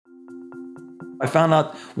I found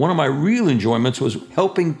out one of my real enjoyments was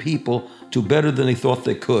helping people do better than they thought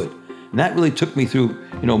they could. And that really took me through,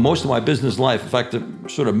 most of my business life. In fact, the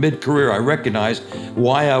sort of mid-career, I recognized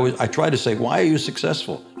why I tried to say, why are you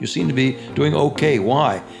successful? You seem to be doing okay.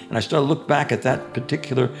 Why? And I started to look back at that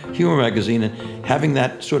particular humor magazine and having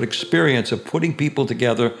that sort of experience of putting people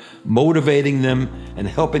together, motivating them, and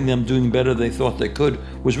helping them doing better than they thought they could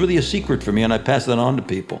was really a secret for me, and I passed that on to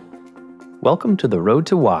people. Welcome to The Road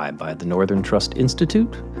to Why by the Northern Trust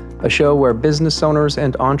Institute, a show where business owners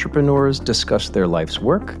and entrepreneurs discuss their life's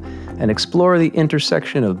work and explore the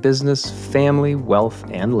intersection of business, family, wealth,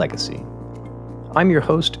 and legacy. I'm your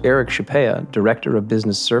host, Eric Chapea, Director of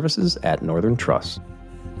Business Services at Northern Trust.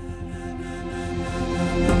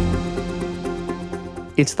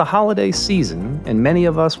 It's the holiday season, and many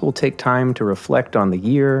of us will take time to reflect on the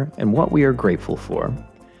year and what we are grateful for.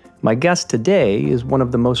 My guest today is one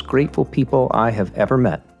of the most grateful people I have ever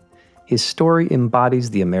met. His story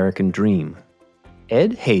embodies the American dream.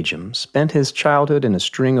 Ed Hajim spent his childhood in a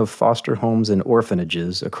string of foster homes and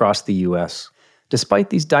orphanages across the U.S.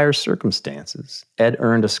 Despite these dire circumstances, Ed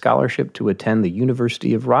earned a scholarship to attend the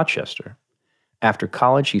University of Rochester. After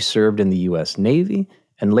college, he served in the U.S. Navy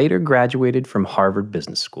and later graduated from Harvard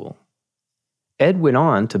Business School. Ed went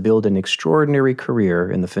on to build an extraordinary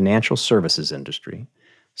career in the financial services industry,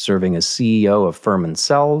 serving as CEO of Furman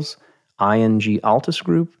Cells, ING Altus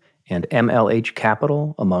Group, and MLH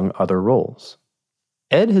Capital, among other roles.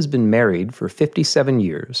 Ed has been married for 57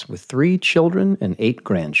 years with 3 children and 8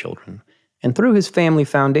 grandchildren, and through his family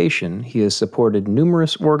foundation, he has supported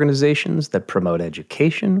numerous organizations that promote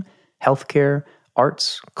education, healthcare,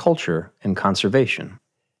 arts, culture, and conservation.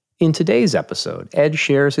 In today's episode, Ed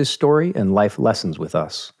shares his story and life lessons with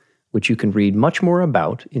us, which you can read much more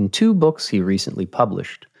about in 2 books he recently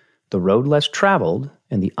published, The Road Less Traveled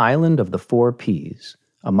and The Island of the 4 Ps,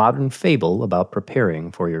 a modern fable about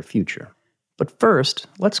preparing for your future. But first,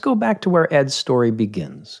 let's go back to where Ed's story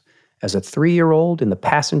begins, as a 3-year-old in the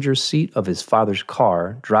passenger seat of his father's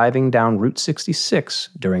car driving down Route 66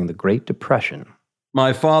 during the Great Depression.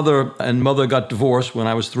 My father and mother got divorced when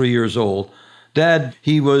I was 3 years old. Dad,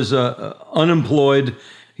 he was unemployed.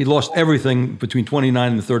 He lost everything between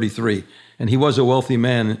 29 and 33, and he was a wealthy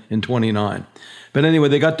man in 29. But anyway,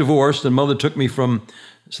 they got divorced, and Mother took me from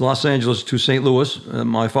Los Angeles to St. Louis.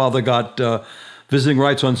 My father got visiting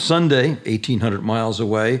rights on Sunday, 1,800 miles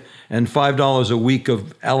away, and $5 a week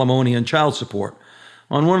of alimony and child support.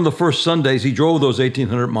 On one of the first Sundays, he drove those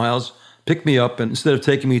 1,800 miles, picked me up, and instead of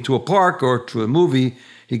taking me to a park or to a movie,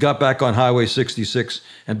 he got back on Highway 66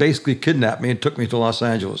 and basically kidnapped me and took me to Los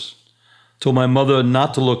Angeles. Told my mother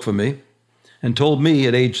not to look for me, and told me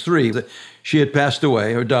at age 3 that she had passed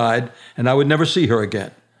away or died, and I would never see her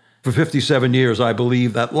again. For 57 years, I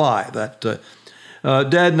believed that lie. That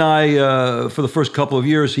Dad and I, for the first couple of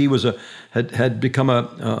years, he was had become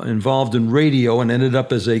involved in radio and ended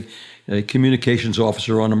up as a communications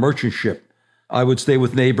officer on a merchant ship. I would stay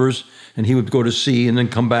with neighbors, and he would go to sea and then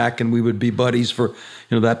come back, and we would be buddies for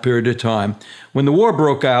that period of time. When the war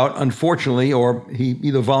broke out, unfortunately, or he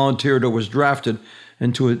either volunteered or was drafted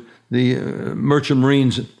into the Merchant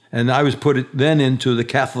Marines, and I was put then into the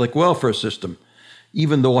Catholic welfare system,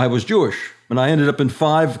 even though I was Jewish. And I ended up in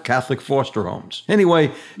 5 Catholic foster homes.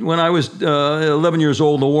 Anyway, when I was 11 years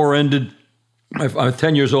old, the war ended. I was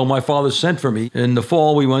 10 years old. My father sent for me. In the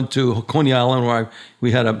fall, we went to Coney Island, where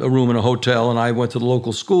we had a room in a hotel, and I went to the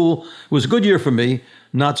local school. It was a good year for me,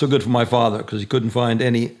 not so good for my father, because he couldn't find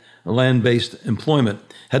any land-based employment.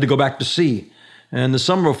 Had to go back to sea. And the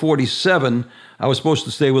summer of 47, I was supposed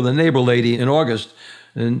to stay with a neighbor lady in August,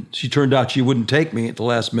 and she turned out she wouldn't take me at the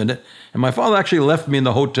last minute. And my father actually left me in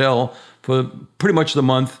the hotel for pretty much the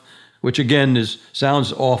month, which again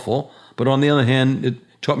sounds awful, but on the other hand, it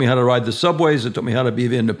taught me how to ride the subways, it taught me how to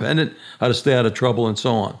be independent, how to stay out of trouble, and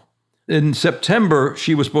so on. In September,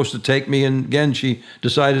 she was supposed to take me, and again, she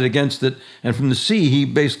decided against it. And from the sea, he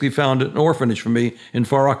basically found an orphanage for me in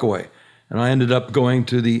Far Rockaway. And I ended up going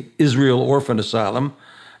to the Israel Orphan Asylum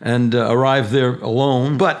and arrived there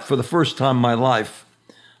alone. But for the first time in my life,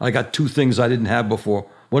 I got 2 things I didn't have before.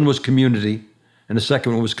 One was community, and the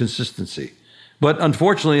second one was consistency. But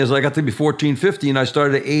unfortunately, as I got to be 14, 15, I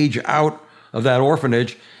started to age out of that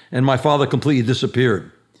orphanage, and my father completely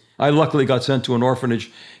disappeared. I luckily got sent to an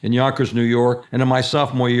orphanage in Yonkers, New York, and in my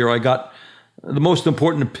sophomore year, I got the most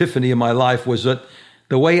important epiphany in my life was that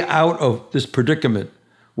the way out of this predicament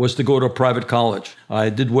was to go to a private college. I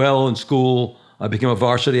did well in school. I became a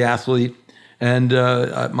varsity athlete. And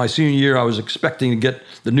my senior year, I was expecting to get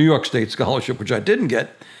the New York State scholarship, which I didn't get.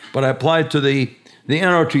 But I applied to the The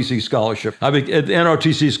NRTC scholarship. The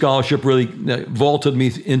NRTC scholarship really vaulted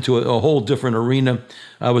me into a whole different arena.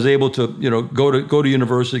 I was able to, go to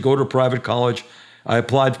university, go to a private college. I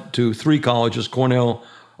applied to 3 colleges, Cornell,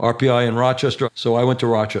 RPI, and Rochester. So I went to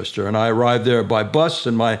Rochester, and I arrived there by bus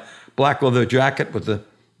in my black leather jacket with the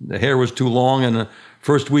hair was too long, and the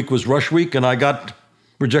first week was rush week, and I got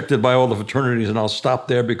rejected by all the fraternities, and I'll stop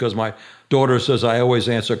there because my daughter says I always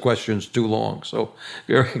answer questions too long. So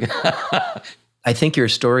I think your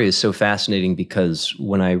story is so fascinating because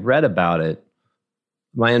when I read about it,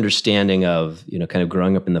 my understanding of, kind of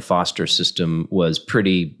growing up in the foster system was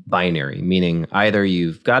pretty binary, meaning either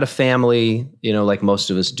you've got a family, like most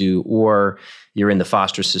of us do, or you're in the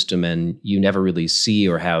foster system and you never really see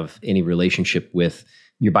or have any relationship with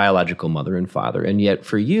your biological mother and father. And yet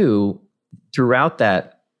for you, throughout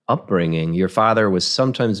that upbringing, your father was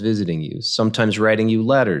sometimes visiting you, sometimes writing you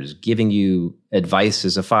letters, giving you advice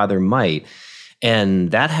as a father might.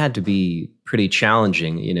 And that had to be pretty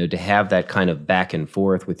challenging, to have that kind of back and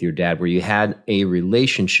forth with your dad where you had a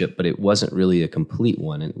relationship, but it wasn't really a complete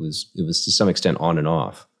one. It was to some extent on and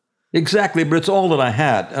off. Exactly, but it's all that I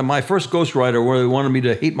had. And my first ghostwriter really wanted me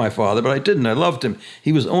to hate my father, but I didn't. I loved him.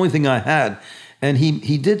 He was the only thing I had. And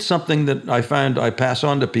he did something that I find I pass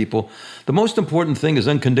on to people. The most important thing is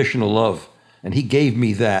unconditional love. And he gave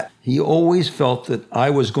me that. He always felt that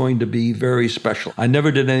I was going to be very special. I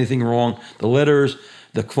never did anything wrong. The letters,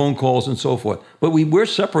 the phone calls, and so forth. But we were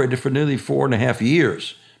separated for nearly 4.5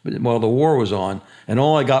 years while the war was on. And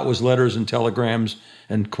all I got was letters and telegrams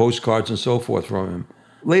and postcards and so forth from him.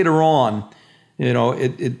 Later on,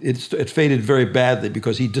 it faded very badly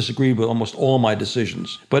because he disagreed with almost all my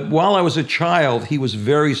decisions. But while I was a child, he was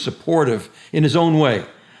very supportive in his own way.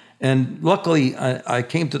 And luckily, I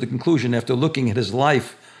came to the conclusion after looking at his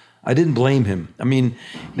life, I didn't blame him. I mean,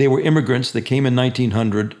 they were immigrants. They came in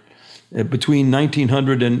 1900. Between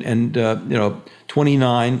 1900 and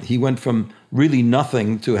 29, he went from really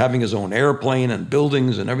nothing to having his own airplane and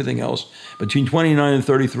buildings and everything else. Between 29 and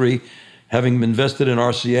 33, having invested in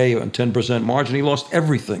RCA on 10% margin, he lost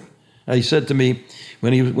everything. He said to me,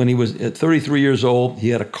 when he was at 33 years old, he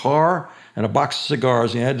had a car and a box of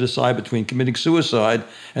cigars. And he had to decide between committing suicide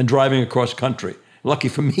and driving across country. Lucky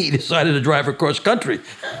for me, he decided to drive across country,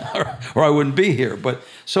 or I wouldn't be here. But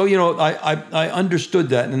so, I understood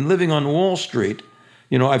that. And living on Wall Street,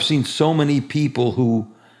 I've seen so many people who,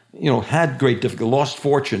 had great difficulty, lost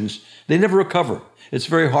fortunes. They never recover. It's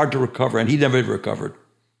very hard to recover, and he never recovered.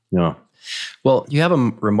 Yeah. Well, you have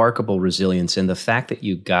a remarkable resilience, and the fact that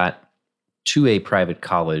you got to a private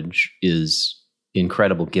college is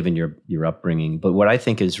incredible given your upbringing. But what I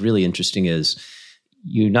think is really interesting is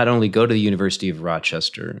you not only go to the University of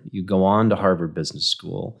Rochester, you go on to Harvard Business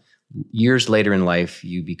School. Years later in life,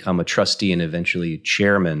 you become a trustee and eventually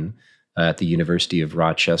chairman at the University of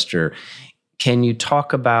Rochester. Can you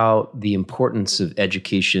talk about the importance of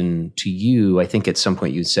education to you? I think at some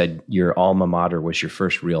point you said your alma mater was your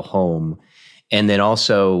first real home. And then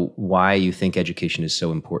also why you think education is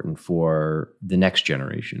so important for the next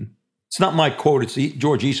generation. It's not my quote, it's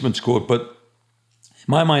George Eastman's quote, but in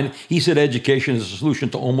my mind, he said education is a solution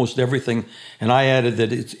to almost everything, and I added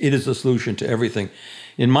that it is a solution to everything.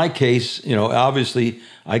 In my case, obviously,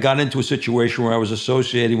 I got into a situation where I was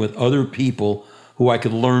associating with other people who I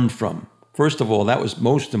could learn from. First of all, that was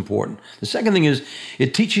most important. The second thing is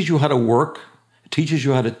it teaches you how to work, it teaches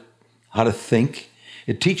you how to think,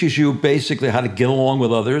 it teaches you basically how to get along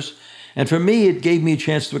with others, and for me, it gave me a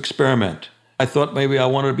chance to experiment. I thought maybe I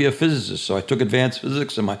wanted to be a physicist, so I took advanced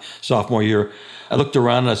physics in my sophomore year. I looked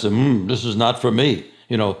around and I said, this is not for me.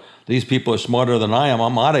 These people are smarter than I am.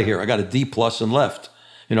 I'm out of here. I got a D+ and left.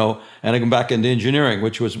 And I come back into engineering,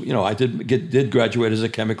 which was, I did graduate as a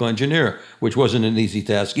chemical engineer, which wasn't an easy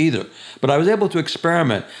task either. But I was able to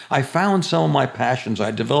experiment. I found some of my passions.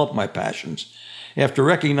 I developed my passions. After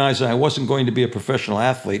recognizing I wasn't going to be a professional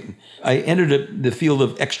athlete, I entered the field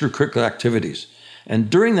of extracurricular activities. And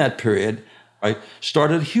during that period, I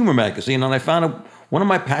started a humor magazine, and I found one of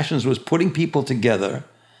my passions was putting people together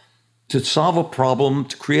to solve a problem,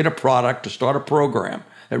 to create a product, to start a program.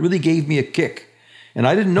 That really gave me a kick. And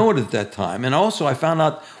I didn't know it at that time. And also I found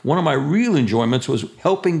out one of my real enjoyments was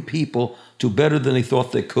helping people do better than they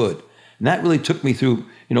thought they could. And that really took me through,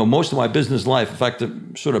 most of my business life. In fact, the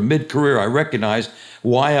sort of mid-career, I recognized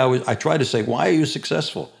why I tried to say, why are you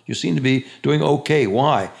successful? You seem to be doing okay.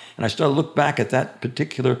 Why? And I started to look back at that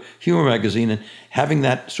particular humor magazine and having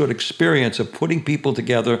that sort of experience of putting people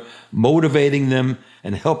together, motivating them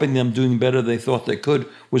and helping them doing better than they thought they could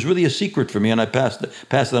was really a secret for me. And I passed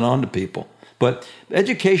that on to people. But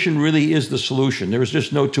education really is the solution. There is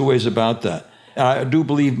just no two ways about that. And I do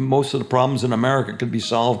believe most of the problems in America could be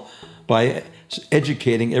solved by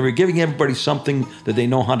educating, giving everybody something that they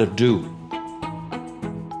know how to do.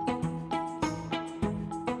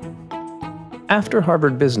 After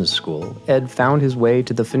Harvard Business School, Ed found his way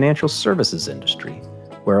to the financial services industry,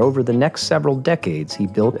 where over the next several decades he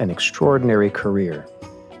built an extraordinary career.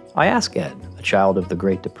 I asked Ed, a child of the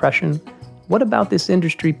Great Depression, what about this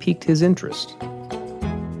industry piqued his interest?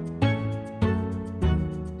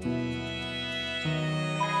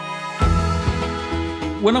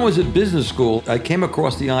 When I was at business school, I came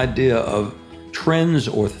across the idea of trends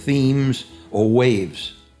or themes or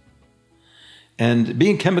waves. And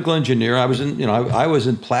being a chemical engineer, I was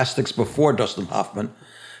in plastics before Dustin Hoffman,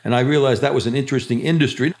 and I realized that was an interesting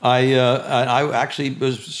industry. I actually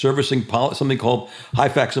was servicing something called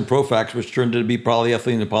Hyfax and Profax, which turned out to be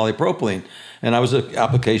polyethylene and polypropylene. And I was an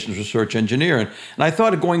applications research engineer, and I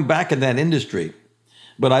thought of going back in that industry.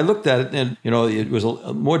 But I looked at it, and it was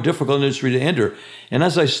a more difficult industry to enter. And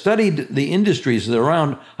as I studied the industries that are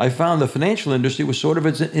around, I found the financial industry was sort of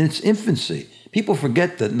in its infancy. People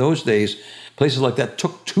forget that in those days, places like that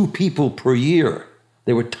took 2 people per year.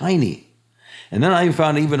 They were tiny. And then I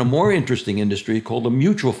found even a more interesting industry called the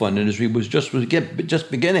mutual fund industry, was just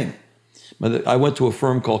beginning. I went to a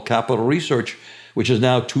firm called Capital Research, which is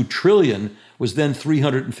now $2 trillion, was then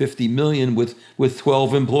 $350 million with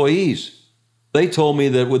 12 employees. They told me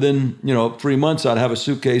that within 3 months I'd have a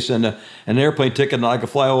suitcase and an airplane ticket, and I could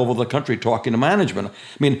fly all over the country talking to management. I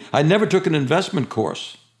mean, I never took an investment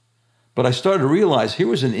course, but I started to realize here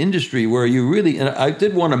was an industry where and I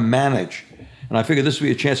did want to manage. And I figured this would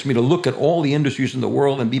be a chance for me to look at all the industries in the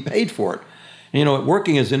world and be paid for it. And,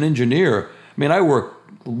 working as an engineer, I work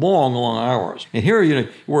long, long hours. And here, you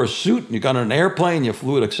wore a suit and you got on an airplane, you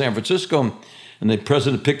flew to San Francisco, and the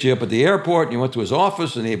president picked you up at the airport, and you went to his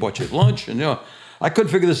office, and he bought you lunch. And, I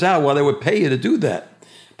couldn't figure this out, why they would pay you to do that.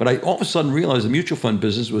 But I all of a sudden realized the mutual fund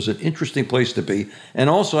business was an interesting place to be. And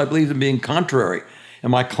also, I believed in being contrary. In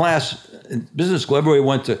my class, in business school, everybody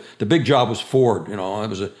went to, the big job was Ford,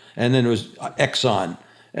 and then it was Exxon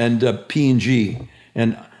and P&G.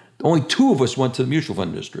 And only 2 of us went to the mutual fund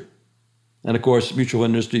industry. And of course, mutual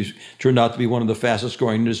fund industries turned out to be one of the fastest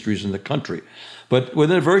growing industries in the country. But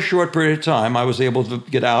within a very short period of time, I was able to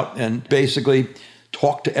get out and basically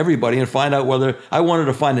talk to everybody and find out whether I wanted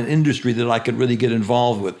to find an industry that I could really get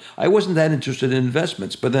involved with. I wasn't that interested in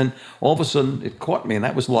investments, but then all of a sudden it caught me, and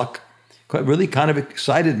that was luck. It really kind of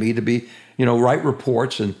excited me to be, write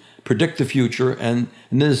reports and predict the future. And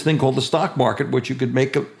then this thing called the stock market, which you could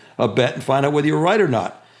make a bet and find out whether you're right or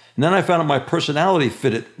not. And then I found out my personality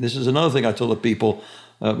fitted. This is another thing I tell the people.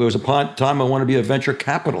 There was a time I wanted to be a venture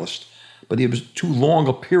capitalist, but it was too long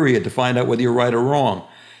a period to find out whether you're right or wrong.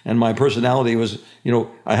 And my personality was,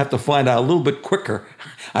 I have to find out a little bit quicker.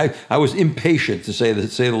 I was impatient, to say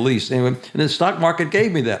the least. Anyway, and the stock market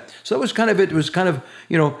gave me that. So that was kind of it. It was kind of,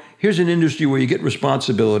 here's an industry where you get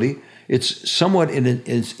responsibility. It's somewhat in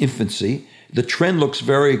its infancy. The trend looks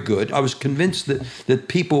very good. I was convinced that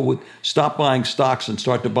people would stop buying stocks and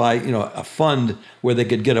start to buy, a fund where they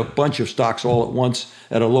could get a bunch of stocks all at once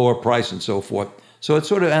at a lower price and so forth. So it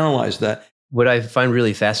sort of analyzed that. What I find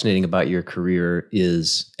really fascinating about your career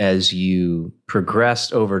is as you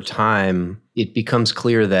progressed over time, it becomes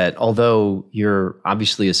clear that although you're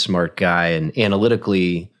obviously a smart guy and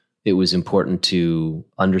analytically it was important to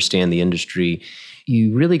understand the industry,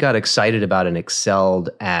 you really got excited about and excelled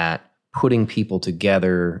at putting people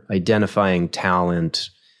together, identifying talent,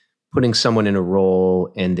 putting someone in a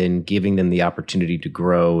role, and then giving them the opportunity to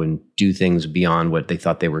grow and do things beyond what they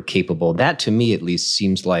thought they were capable. That, to me at least,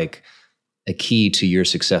 seems like a key to your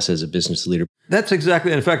success as a business leader. That's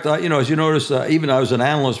exactly. In fact, as you notice, even I was an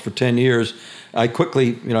analyst for 10 years. I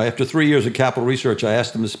quickly, after 3 years of capital research, I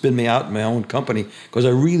asked them to spin me out in my own company because I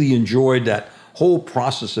really enjoyed that whole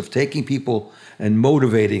process of taking people and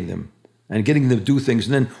motivating them and getting them to do things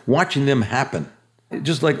and then watching them happen.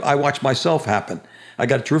 Just like I watched myself happen. I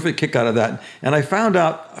got a terrific kick out of that. And I found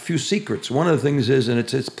out a few secrets. One of the things is, and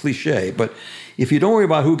it's cliche, but if you don't worry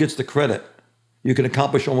about who gets the credit, you can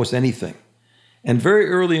accomplish almost anything. And very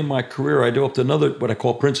early in my career, I developed what I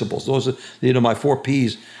call principles. Those are, my 4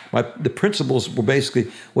 Ps. The principles were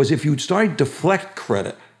basically, was if you start to deflect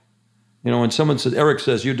credit, when someone said, Eric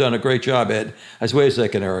says, you've done a great job, Ed. I said, wait a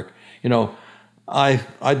second, Eric.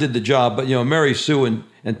 I did the job, but, Mary Sue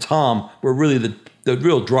and Tom were really the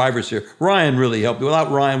real drivers here. Ryan really helped. Without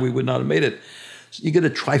Ryan, we would not have made it. So you get a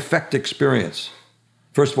trifecta experience.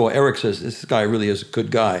 First of all, Eric says, this guy really is a good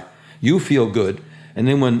guy. You feel good. And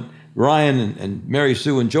then when Ryan and Mary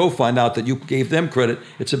Sue and Joe find out that you gave them credit,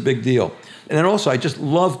 it's a big deal. And then also, I just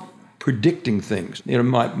love predicting things. In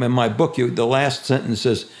my book, the last sentence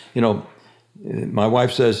says, my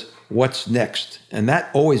wife says, "What's next?" And that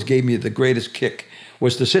always gave me the greatest kick,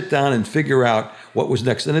 was to sit down and figure out what was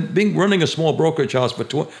next. And running a small brokerage house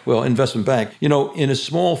investment bank, in a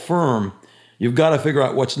small firm, you've got to figure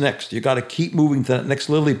out what's next. You got to keep moving to that next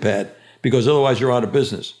lily pad, because otherwise you're out of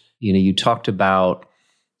business. You talked about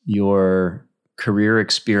your career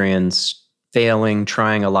experience, failing,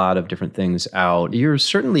 trying a lot of different things out. You're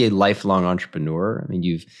certainly a lifelong entrepreneur. I mean,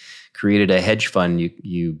 you've created a hedge fund.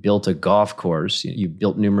 You built a golf course. You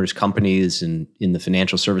built numerous companies in the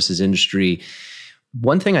financial services industry.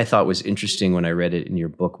 One thing I thought was interesting when I read it in your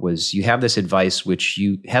book was you have this advice, which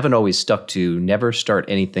you haven't always stuck to: never start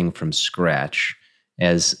anything from scratch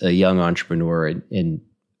as a young entrepreneur. And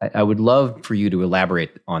I would love for you to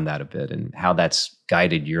elaborate on that a bit and how that's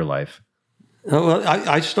guided your life. Well,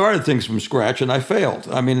 I started things from scratch and I failed.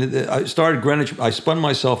 I mean, I started Greenwich. I spun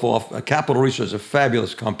myself off. Capital Research, a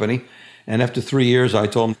fabulous company. And after 3 years, I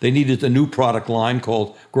told them they needed a new product line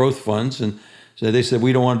called growth funds. And so they said,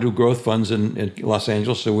 "We don't want to do growth funds in Los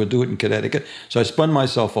Angeles, so we'll do it in Connecticut." So I spun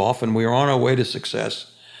myself off and we were on our way to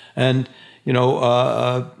success. And, in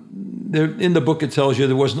the book, it tells you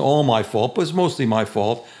it wasn't all my fault, but it's mostly my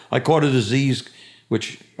fault. I caught a disease,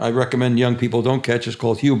 which I recommend young people don't catch. It's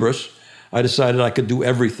called hubris. I decided I could do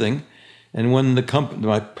everything. And when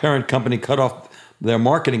my parent company cut off their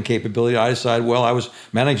marketing capability, I decided, well, I was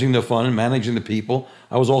managing the fund, managing the people.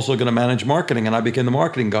 I was also going to manage marketing, and I became the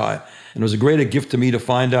marketing guy. And it was a great gift to me to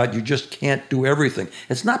find out you just can't do everything.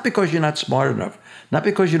 It's not because you're not smart enough, not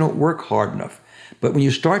because you don't work hard enough, but when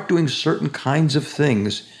you start doing certain kinds of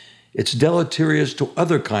things, it's deleterious to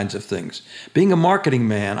other kinds of things. Being a marketing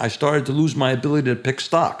man, I started to lose my ability to pick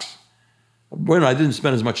stocks. Well, I didn't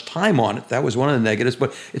spend as much time on it. That was one of the negatives,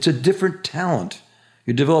 but it's a different talent.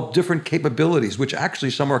 You develop different capabilities, which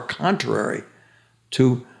actually some are contrary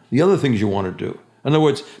to the other things you want to do. In other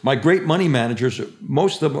words, my great money managers,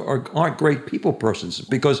 most of them aren't great people persons,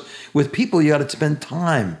 because with people, you got to spend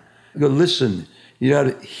time. You got to listen. You got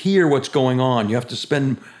to hear what's going on. You have to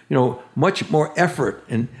spend, much more effort.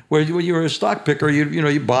 And when you're a stock picker,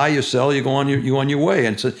 you buy, you sell, you go on your way.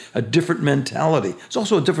 And it's a different mentality. It's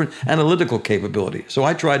also a different analytical capability. So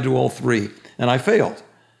I tried to do all three, and I failed.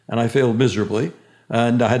 And I failed miserably.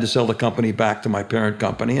 And I had to sell the company back to my parent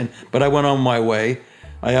company. But I went on my way.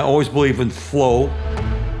 I always believe in flow.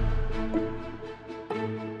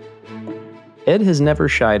 Ed has never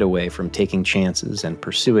shied away from taking chances and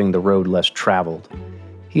pursuing the road less traveled.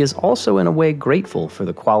 He is also in a way grateful for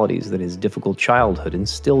the qualities that his difficult childhood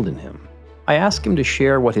instilled in him. I ask him to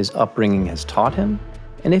share what his upbringing has taught him,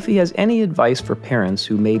 and if he has any advice for parents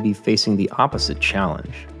who may be facing the opposite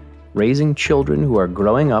challenge, raising children who are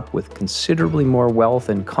growing up with considerably more wealth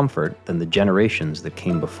and comfort than the generations that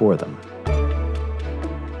came before them.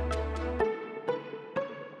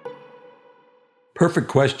 Perfect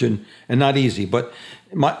question, and not easy, but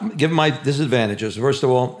given my disadvantages, first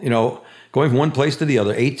of all, going from one place to the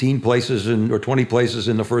other, 18 places or 20 places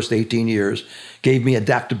in the first 18 years, gave me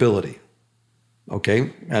adaptability.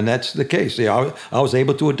 Okay, and that's the case. I was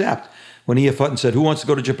able to adapt. When E.F. Hutton said, "Who wants to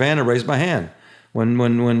go to Japan?" I raised my hand. When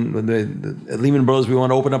the Lehman Brothers, we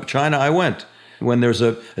want to open up China, I went. When there's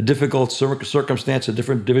a difficult circumstance, a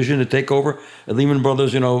different division to take over, at Lehman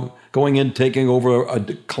Brothers, going in, taking over a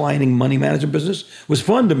declining money management business was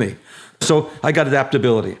fun to me. So I got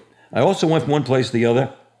adaptability. I also went from one place to the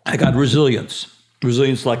other. I got resilience.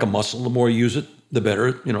 Resilience like a muscle. The more you use it, the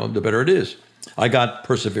better it is. I got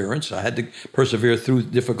perseverance. I had to persevere through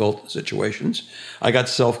difficult situations. I got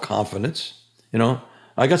self-confidence.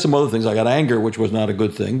 I got some other things. I got anger, which was not a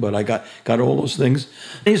good thing, but I got all those things.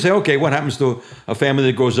 And you say, okay, what happens to a family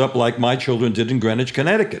that grows up like my children did in Greenwich,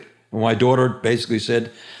 Connecticut? And my daughter basically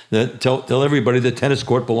said that tell everybody the tennis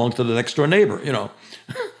court belongs to the next door neighbor,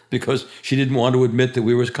 because she didn't want to admit that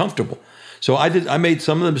we were comfortable. So I made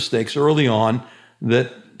some of the mistakes early on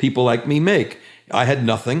that people like me make. I had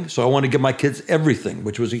nothing, so I wanted to give my kids everything,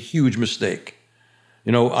 which was a huge mistake.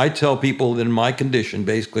 I tell people that in my condition,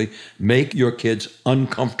 basically, make your kids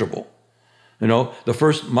uncomfortable. The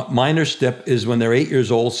first minor step is when they're 8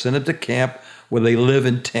 years old, send them to camp where they live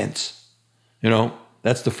in tents.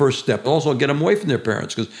 That's the first step. Also, get them away from their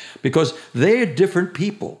parents because they're different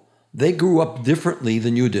people. They grew up differently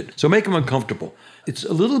than you did. So make them uncomfortable. It's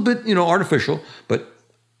a little bit, artificial, but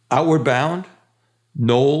outward bound.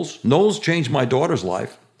 Knowles changed my daughter's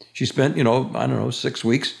life. She spent, 6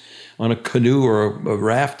 weeks on a canoe or a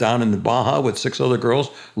raft down in the Baja with 6 other girls,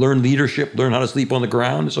 learn leadership, learn how to sleep on the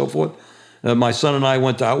ground and so forth. My son and I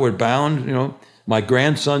went to Outward Bound. My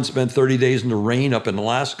grandson spent 30 days in the rain up in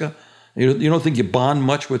Alaska. You don't think you bond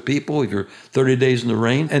much with people if you're 30 days in the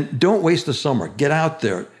rain? And don't waste the summer. Get out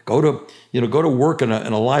there. Go to work in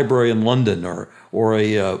a library in London or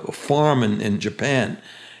a farm in Japan.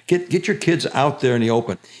 Get your kids out there in the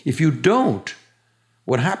open. If you don't,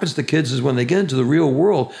 what happens to kids is when they get into the real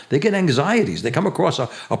world, they get anxieties. They come across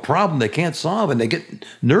a problem they can't solve, and they get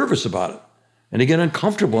nervous about it. And they get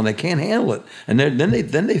uncomfortable and they can't handle it. And then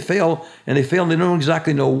they fail, and they don't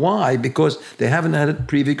exactly know why, because they haven't had a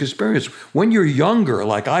previous experience. When you're younger,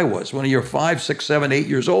 like I was, when you're 5, 6, 7, 8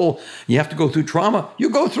 years old, you have to go through trauma, you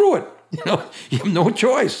go through it. You have no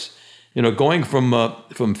choice. Going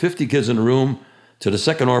from 50 kids in a room to the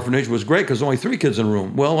second orphanage was great because only 3 kids in a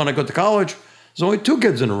room. Well, when I got to college, there's only 2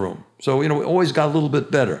 kids in a room. So, we always got a little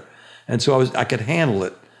bit better. And so I could handle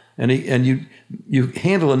it. And you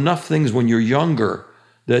handle enough things when you're younger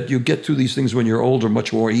that you get through these things when you're older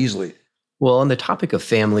much more easily. Well, on the topic of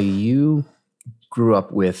family, you grew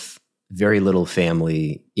up with very little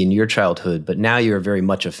family in your childhood, but now you're very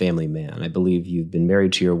much a family man. I believe you've been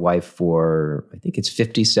married to your wife for, I think it's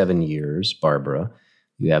 57 years, Barbara.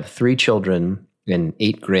 You have 3 children and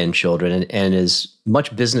 8 grandchildren, and as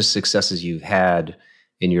much business success as you've had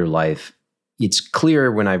in your life, it's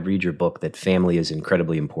clear when I read your book that family is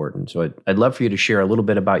incredibly important. So I'd love for you to share a little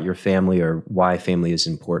bit about your family or why family is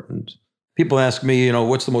important. People ask me,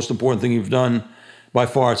 what's the most important thing you've done? By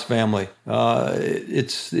far, it's family.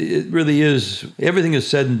 It really is. Everything is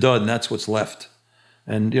said and done. That's what's left.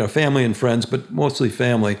 And, family and friends, but mostly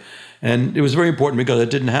family. And it was very important because I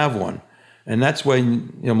didn't have one. And that's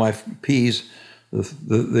when, my P's,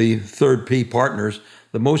 the third P, partners,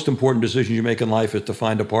 the most important decision you make in life is to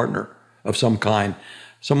find a partner of some kind,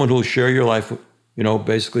 someone who will share your life,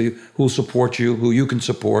 basically who will support you, who you can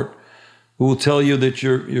support, who will tell you that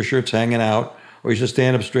your shirt's hanging out, or you should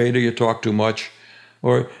stand up straight, or you talk too much,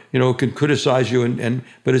 or can criticize you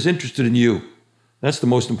but is interested in you. That's the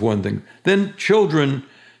most important thing. Then children,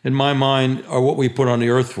 in my mind, are what we put on the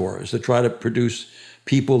earth for, is to try to produce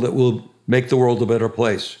people that will make the world a better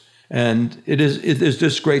place. And it is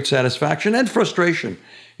just great satisfaction and frustration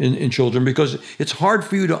in children, because it's hard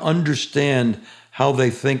for you to understand how they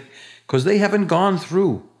think because they haven't gone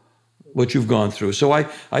through what you've gone through. So I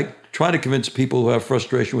try to convince people who have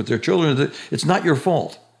frustration with their children that it's not your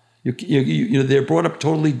fault. They're brought up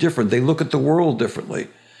totally different. They look at the world differently.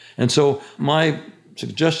 And so my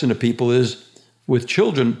suggestion to people is, with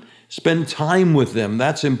children, spend time with them.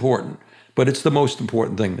 That's important. But it's the most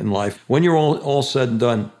important thing in life. When you're all said and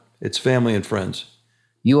done, it's family and friends.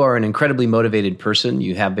 You are an incredibly motivated person.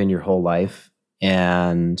 You have been your whole life,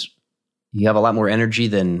 and you have a lot more energy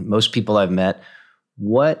than most people I've met.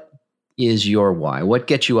 What is your why? What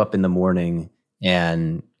gets you up in the morning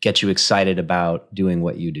and gets you excited about doing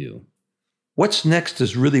what you do? What's next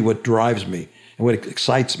is really what drives me and what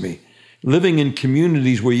excites me. Living in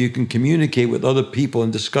communities where you can communicate with other people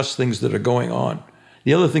and discuss things that are going on.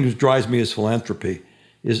 The other thing that drives me is philanthropy,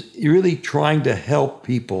 is really trying to help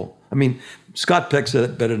people. I mean, Scott Peck said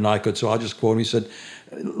it better than I could, so I'll just quote him. He said,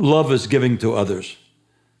 "Love is giving to others."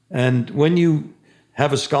 And when you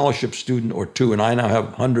have a scholarship student or 2, and I now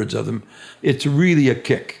have hundreds of them, it's really a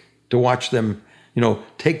kick to watch them,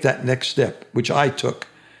 take that next step, which I took.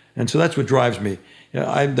 And so that's what drives me.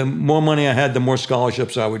 The more money I had, the more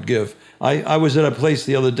scholarships I would give. I was at a place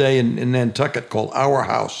the other day in Nantucket called Our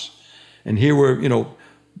House. And here were,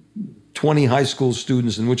 20 high school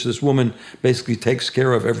students in which this woman basically takes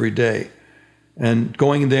care of every day. And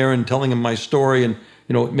going there and telling them my story and,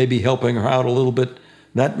 maybe helping her out a little bit,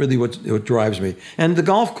 that really what drives me. And the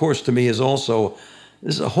golf course to me is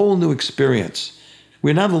a whole new experience.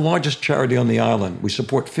 We're now the largest charity on the island. We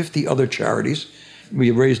support 50 other charities.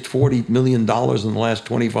 We raised $40 million in the last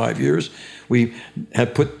 25 years. We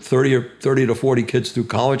have put 30 to 40 kids through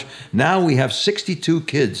college. Now we have 62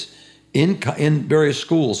 kids in various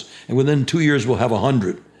schools, and within 2 years we'll have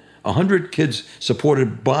 100. 100 kids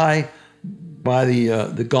supported by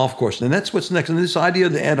the golf course. And that's what's next. And this idea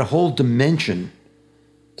to add a whole dimension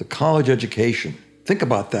to college education. Think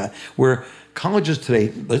about that. Where colleges today,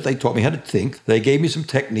 they taught me how to think. They gave me some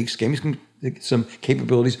techniques, gave me some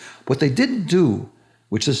capabilities. What they didn't do,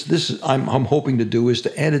 which I'm hoping to do, is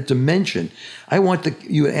to add a dimension. I want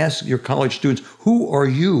you to ask your college students, who are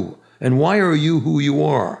you? And why are you who you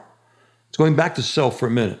are? It's going back to self for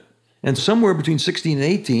a minute. And somewhere between 16 and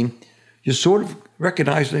 18, you sort of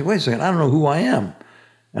recognize, wait a second, I don't know who I am.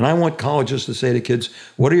 And I want colleges to say to kids,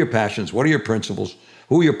 what are your passions? What are your principles?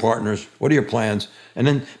 Who are your partners? What are your plans? And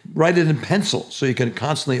then write it in pencil so you can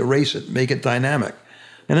constantly erase it, make it dynamic.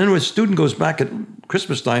 And then when a student goes back at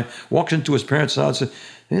Christmas time, walks into his parents' house and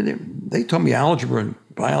says, they taught me algebra and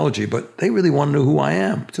biology, but they really want to know who I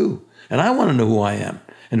am too. And I want to know who I am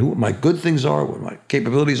and who my good things are, what my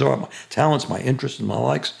capabilities are, my talents, my interests, and my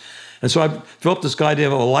likes. And so I've developed this idea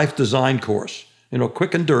of a life design course,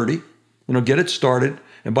 quick and dirty, get it started.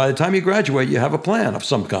 And by the time you graduate, you have a plan of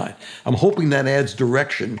some kind. I'm hoping that adds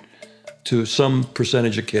direction to some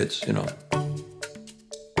percentage of kids,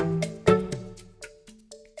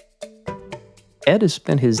 Ed has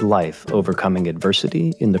spent his life overcoming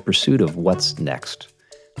adversity in the pursuit of what's next.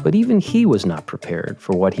 But even he was not prepared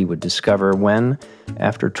for what he would discover when,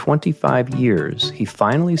 after 25 years, he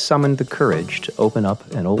finally summoned the courage to open up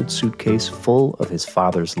an old suitcase full of his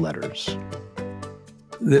father's letters.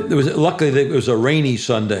 Luckily, it was a rainy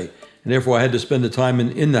Sunday, and therefore I had to spend the time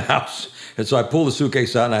in the house. And so I pulled the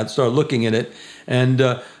suitcase out and I started looking at it. And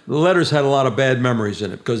the letters had a lot of bad memories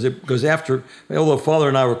in it because after, although Father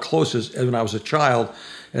and I were closest when I was a child,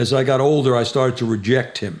 as I got older, I started to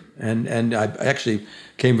reject him. And I actually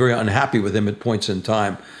became very unhappy with him at points in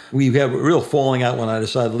time. We had a real falling out when I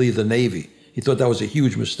decided to leave the Navy. He thought that was a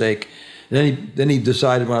huge mistake. Then he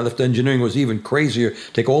decided when I left engineering it was even crazier,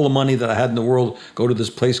 take all the money that I had in the world, go to this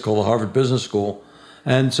place called the Harvard Business School.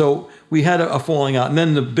 And so we had a falling out. And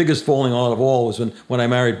then the biggest falling out of all was when I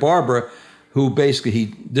married Barbara, who basically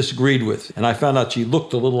he disagreed with. And I found out she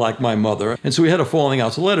looked a little like my mother. And so we had a falling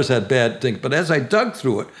out. So letters had bad things. But as I dug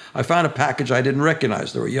through it, I found a package I didn't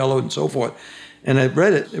recognize. They were yellow and so forth. And I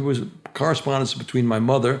read it. It was correspondence between my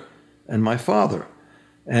mother and my father.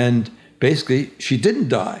 And basically, she didn't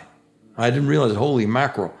die. I didn't realize, holy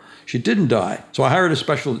mackerel, she didn't die. So I hired a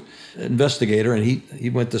special investigator, and he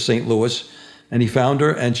went to St. Louis, and he found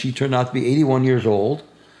her, and she turned out to be 81 years old,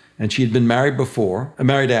 and she had been married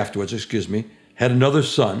afterwards, had another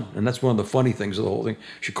son, and that's one of the funny things of the whole thing.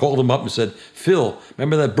 She called him up and said, Phil,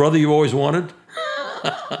 remember that brother you always wanted?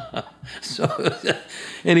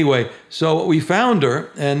 Anyway, so we found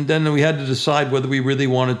her, and then we had to decide whether we really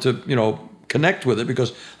wanted to, connect with it,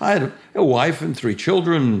 because I had a wife and 3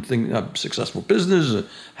 children, a successful business, a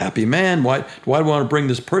happy man. Why do I want to bring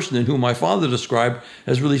this person in whom my father described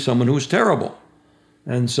as really someone who was terrible?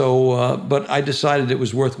 And so, but I decided it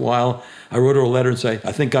was worthwhile. I wrote her a letter and say,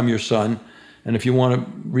 I think I'm your son, and if you want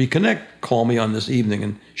to reconnect, call me on this evening.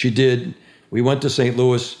 And she did. We went to St.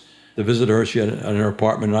 Louis to visit her. She had in her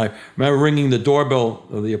apartment, and I remember ringing the doorbell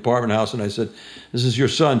of the apartment house, and I said, this is your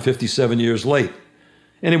son, 57 years late.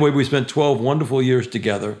 Anyway, we spent 12 wonderful years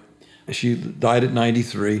together. She died at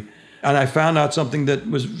 93. And I found out something that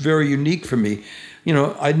was very unique for me.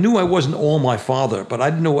 I knew I wasn't all my father, but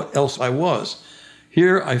I didn't know what else I was.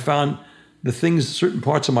 Here I found the things, certain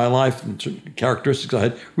parts of my life and certain characteristics I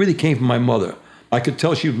had really came from my mother. I could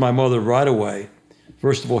tell she was my mother right away.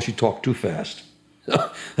 First of all, she talked too fast.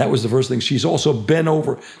 That was the first thing. She's also bent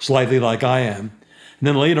over slightly like I am. And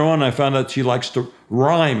then later on, I found out she likes to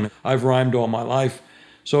rhyme. I've rhymed all my life.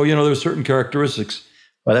 So, there's certain characteristics.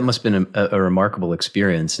 Well, that must have been a remarkable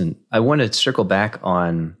experience. And I want to circle back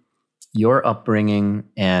on your upbringing.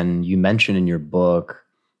 And you mentioned in your book,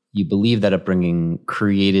 you believe that upbringing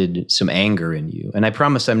created some anger in you. And I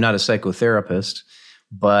promise I'm not a psychotherapist,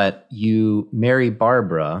 but you marry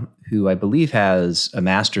Barbara, who I believe has a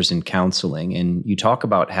master's in counseling. And you talk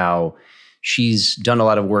about how she's done a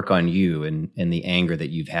lot of work on you and the anger that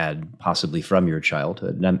you've had possibly from your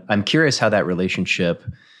childhood. And I'm curious how that relationship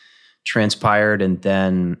transpired and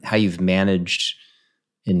then how you've managed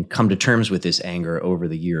and come to terms with this anger over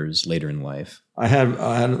the years later in life. I had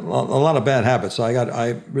a lot of bad habits.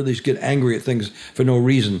 I really get angry at things for no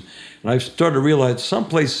reason. And I started to realize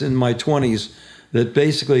someplace in my 20s that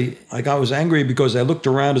basically I was angry because I looked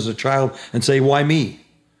around as a child and say, why me?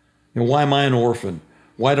 Why am I an orphan?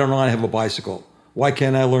 Why don't I have a bicycle? Why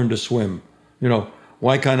can't I learn to swim?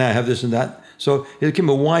 Why can't I have this and that? So it became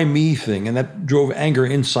a why me thing, and that drove anger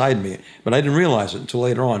inside me. But I didn't realize it until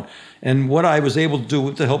later on. And what I was able to do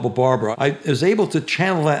with the help of Barbara, I was able to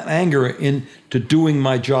channel that anger into doing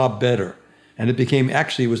my job better. And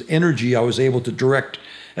it was energy I was able to direct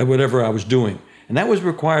at whatever I was doing. And that was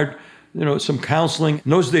required, some counseling.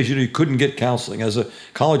 In those days, you couldn't get counseling. As a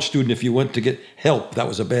college student, if you went to get help, that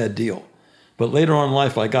was a bad deal. But later on in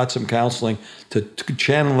life, I got some counseling to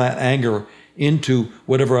channel that anger into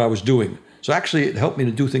whatever I was doing. So actually, it helped me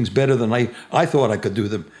to do things better than I thought I could do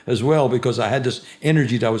them as well, because I had this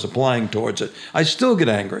energy that I was applying towards it. I still get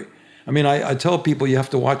angry. I tell people you have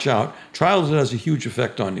to watch out. Childhood has a huge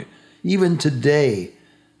effect on you. Even today,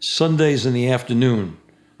 Sundays in the afternoon,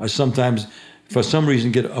 I sometimes, for some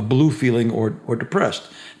reason, get a blue feeling or depressed.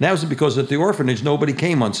 And that was because at the orphanage, nobody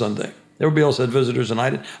came on Sunday. Everybody else had visitors, and I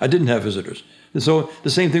didn't have visitors. And so the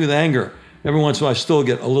same thing with anger. Every once in a while, I still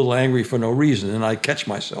get a little angry for no reason, and I catch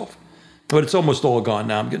myself. But it's almost all gone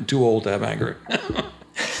now. I'm getting too old to have anger.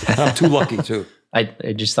 I'm too lucky too. I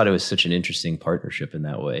just thought it was such an interesting partnership in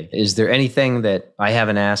that way. Is there anything that I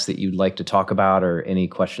haven't asked that you'd like to talk about, or any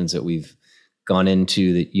questions that we've gone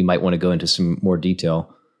into that you might want to go into some more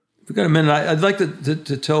detail? If we've got a minute, I'd like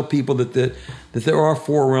to tell people that there are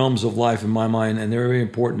 4 realms of life in my mind, and they're very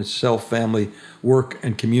important. It's self, family, work,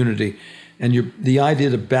 and community. And the idea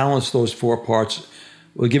to balance those 4 parts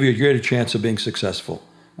will give you a greater chance of being successful.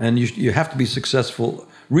 And you have to be successful,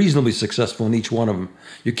 reasonably successful in each one of them.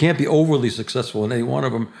 You can't be overly successful in any one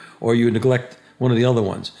of them, or you neglect one of the other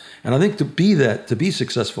ones. And I think to be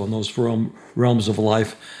successful in those 4 realms of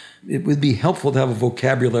life, it would be helpful to have a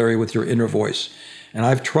vocabulary with your inner voice. And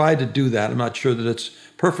I've tried to do that. I'm not sure that it's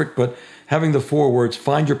perfect, but having the 4 words: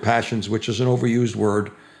 find your passions, which is an overused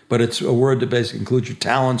word, but it's a word that basically includes your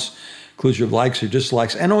talents, includes your likes, your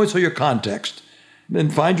dislikes, and also your context. Then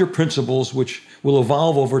find your principles, which will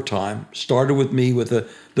evolve over time. Started with me with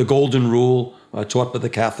the golden rule taught by the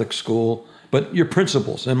Catholic school, but your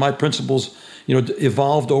principles. And my principles,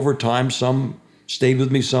 evolved over time. Some stayed with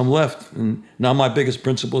me, some left. And now my biggest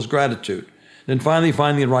principle is gratitude. Then finally,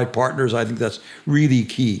 finding the right partners. I think that's really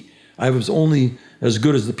key. I was only as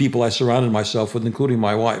good as the people I surrounded myself with, including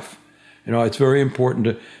my wife. It's very important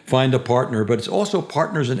to find a partner, but it's also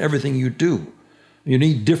partners in everything you do. You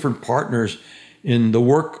need different partners in the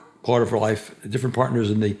work part of life, different partners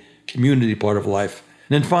in the community part of life.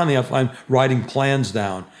 And then finally, I find writing plans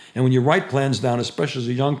down. And when you write plans down, especially as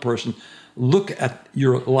a young person, look at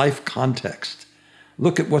your life context.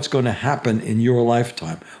 Look at what's going to happen in your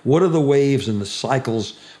lifetime. What are the waves and the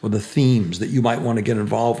cycles or the themes that you might want to get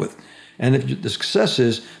involved with? And if the success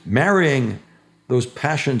is marrying those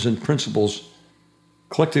passions and principles,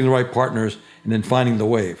 collecting the right partners, and then finding the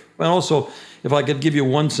wave. And also, if I could give you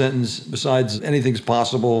one sentence besides anything's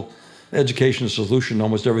possible, education is a solution to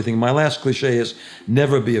almost everything. My last cliche is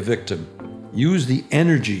never be a victim. Use the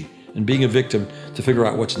energy in being a victim to figure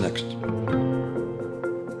out what's next.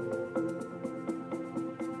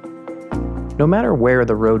 No matter where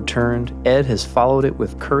the road turned, Ed has followed it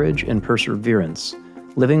with courage and perseverance,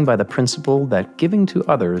 living by the principle that giving to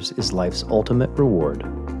others is life's ultimate reward.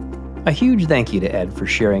 A huge thank you to Ed for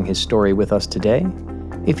sharing his story with us today.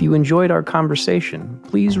 If you enjoyed our conversation,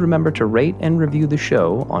 please remember to rate and review the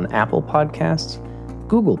show on Apple Podcasts,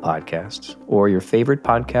 Google Podcasts, or your favorite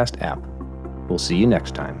podcast app. We'll see you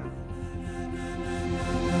next time.